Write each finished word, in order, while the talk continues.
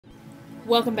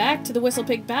Welcome back to the Whistle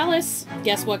Pig Palace.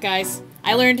 Guess what, guys?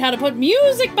 I learned how to put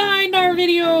music behind our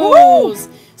videos.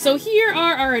 Woo! So here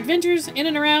are our adventures in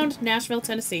and around Nashville,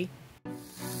 Tennessee.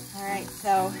 Alright,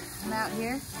 so I'm out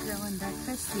here grilling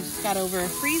breakfast. We just got over a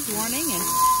freeze warning, and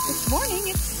this morning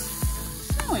it's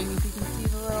snowing. If you can see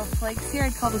the little flakes here,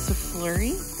 I'd call this a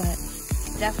flurry, but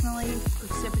definitely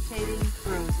precipitating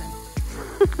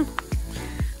frozen.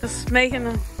 Just making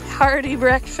a hearty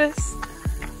breakfast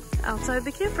outside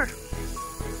the camper.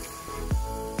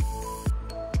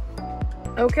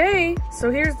 Okay, so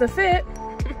here's the fit.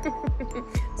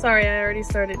 Sorry, I already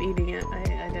started eating it.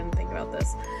 I didn't think about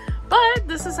this. But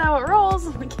this is how it rolls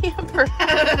in the camper.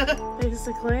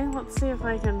 Basically, let's see if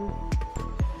I can...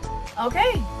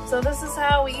 Okay, so this is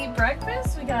how we eat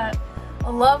breakfast. We got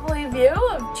a lovely view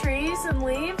of trees and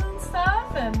leaves and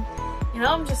stuff. And, you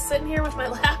know, I'm just sitting here with my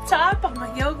laptop on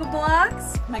my yoga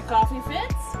blocks. My coffee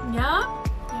fits. Yeah.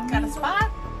 Got a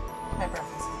spot. My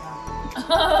breakfast is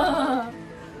done.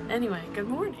 Anyway, good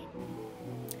morning.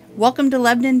 Welcome to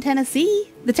Lebanon,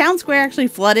 Tennessee. The town square actually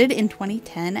flooded in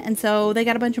 2010, and so they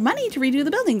got a bunch of money to redo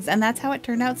the buildings, and that's how it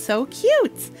turned out so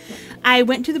cute. I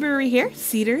went to the brewery here,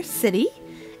 Cedar City,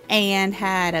 and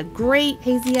had a great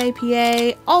hazy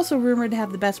IPA, also rumored to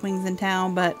have the best wings in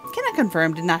town, but cannot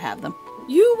confirm, did not have them.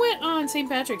 You went on St.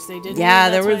 Patrick's Day, didn't you? Yeah,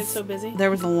 That's why it's so busy.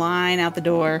 There was a line out the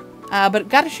door, but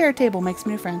got to share a table, make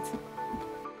some new friends.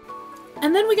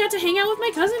 And then we got to hang out with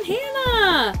my cousin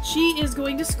Hannah. She is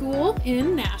going to school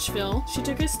in Nashville. She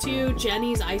took us to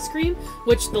Jeni's ice cream,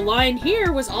 which the line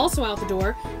here was also out the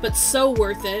door, but so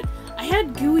worth it. I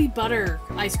had gooey butter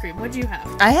ice cream. What'd you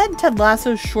have? I had Ted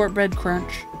Lasso's shortbread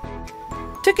crunch.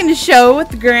 Took in a show with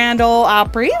the Grand Ole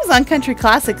Opry. It was on Country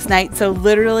Classics night, so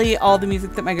literally all the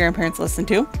music that my grandparents listened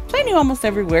to. So I knew almost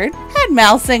every word. Had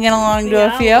Mal singing along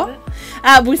to a few.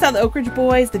 We saw the Oak Ridge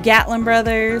Boys, the Gatlin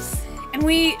Brothers. And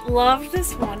we loved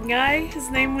this one guy. His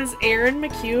name was Aaron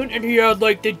McCune, and he had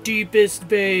like the deepest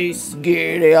bass.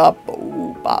 Giddy up,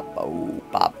 oh,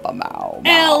 papa, mow,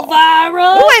 Elvira!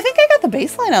 Oh, I think I got the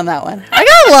bass line on that one. I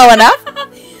got it low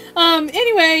enough.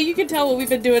 Anyway, you can tell what we've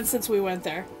been doing since we went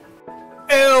there.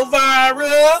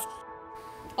 Elvira!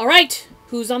 All right,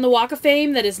 who's on the Walk of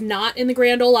Fame that is not in the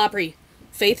Grand Ole Opry?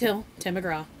 Faith Hill, Tim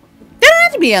McGraw. They don't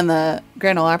have to be on the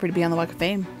Grand Ole Opry to be on the Walk of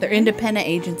Fame. They're independent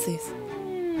agencies.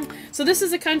 So this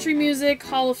is a Country Music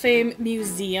Hall of Fame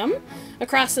museum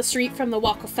across the street from the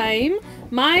Walk of Fame.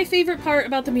 My favorite part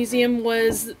about the museum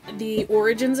was the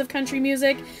origins of country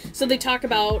music. So they talk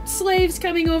about slaves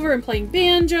coming over and playing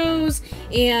banjos,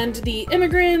 and the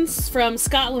immigrants from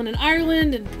Scotland and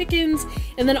Ireland and Pickens,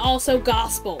 and then also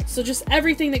gospel. So just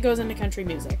everything that goes into country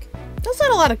music. They also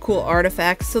had a lot of cool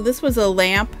artifacts. So this was a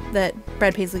lamp that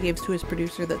Brad Paisley gave to his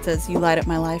producer that says, "You light up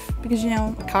my life." Because, you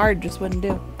know, a card just wouldn't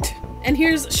do. And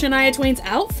here's Shania Twain's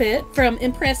outfit from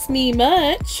Impress Me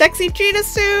Much. Sexy cheetah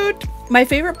suit! My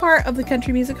favorite part of the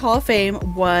Country Music Hall of Fame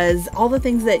was all the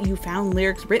things that you found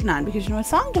lyrics written on, because, you know, a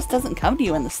song just doesn't come to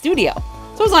you in the studio.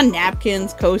 So it was on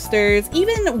napkins, coasters,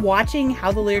 even watching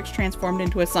how the lyrics transformed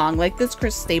into a song. Like this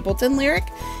Chris Stapleton lyric,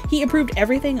 he approved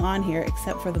everything on here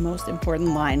except for the most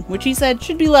important line, which he said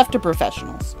should be left to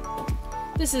professionals.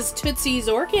 This is Tootsie's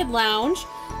Orchid Lounge.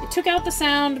 It took out the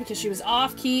sound because she was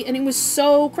off-key, and it was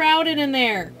so crowded in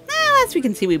there. As we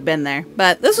can see, we've been there.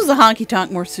 But this was a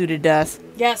honky-tonk more suited to us.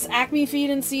 Yes, Acme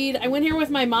Feed and Seed. I went here with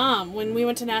my mom when we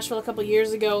went to Nashville a couple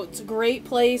years ago. It's a great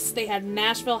place. They had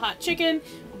Nashville hot chicken,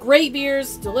 great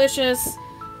beers, delicious.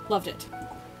 Loved it.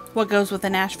 What goes with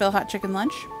a Nashville hot chicken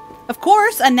lunch? Of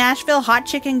course, a Nashville hot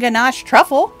chicken ganache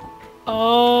truffle.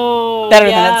 Oh, better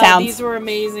than it sounds. These were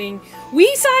amazing.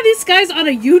 We saw these guys on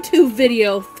a YouTube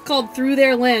video called Through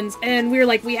Their Lens, and we were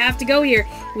like, we have to go here.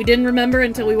 We didn't remember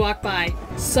until we walked by.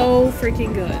 So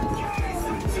freaking good.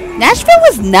 Nashville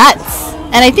was nuts,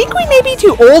 and I think we may be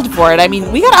too old for it. I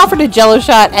mean, we got offered a Jello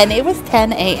shot, and it was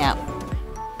 10 a.m.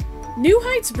 New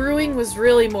Heights Brewing was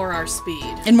really more our speed.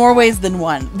 In more ways than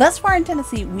one. Thus far in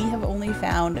Tennessee, we have only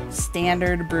found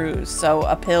standard brews. So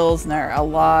a Pilsner, a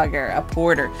Lager, a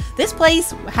Porter. This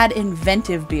place had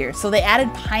inventive beer. So they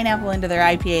added pineapple into their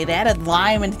IPA. They added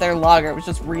lime into their lager. It was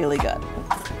just really good.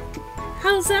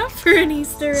 How's that for an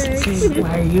Easter egg? Okay,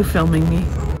 why are you filming me?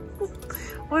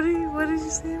 What did you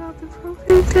say about the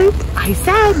propane tank? I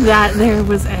said that there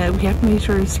was we have to make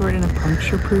sure to store it in a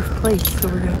puncture-proof place, so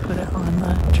we're gonna put it on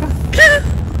the truck.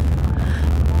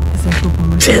 Is there poop on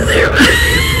my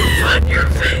face? On your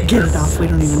face. Get it off. We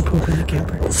don't even poop in the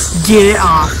camper. Get it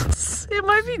off. It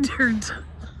might be dirt.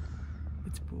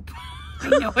 It's poop. I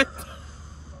know it.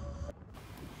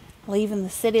 Leaving the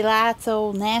city lights,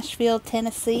 old Nashville,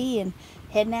 Tennessee, and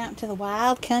heading out into the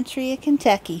wild country of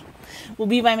Kentucky. will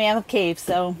be my Mammoth Cave.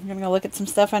 So we're going to go look at some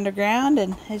stuff underground.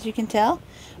 And as you can tell,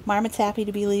 Marmot's happy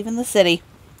to be leaving the city.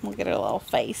 Look at her little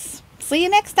face. See you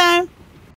next time.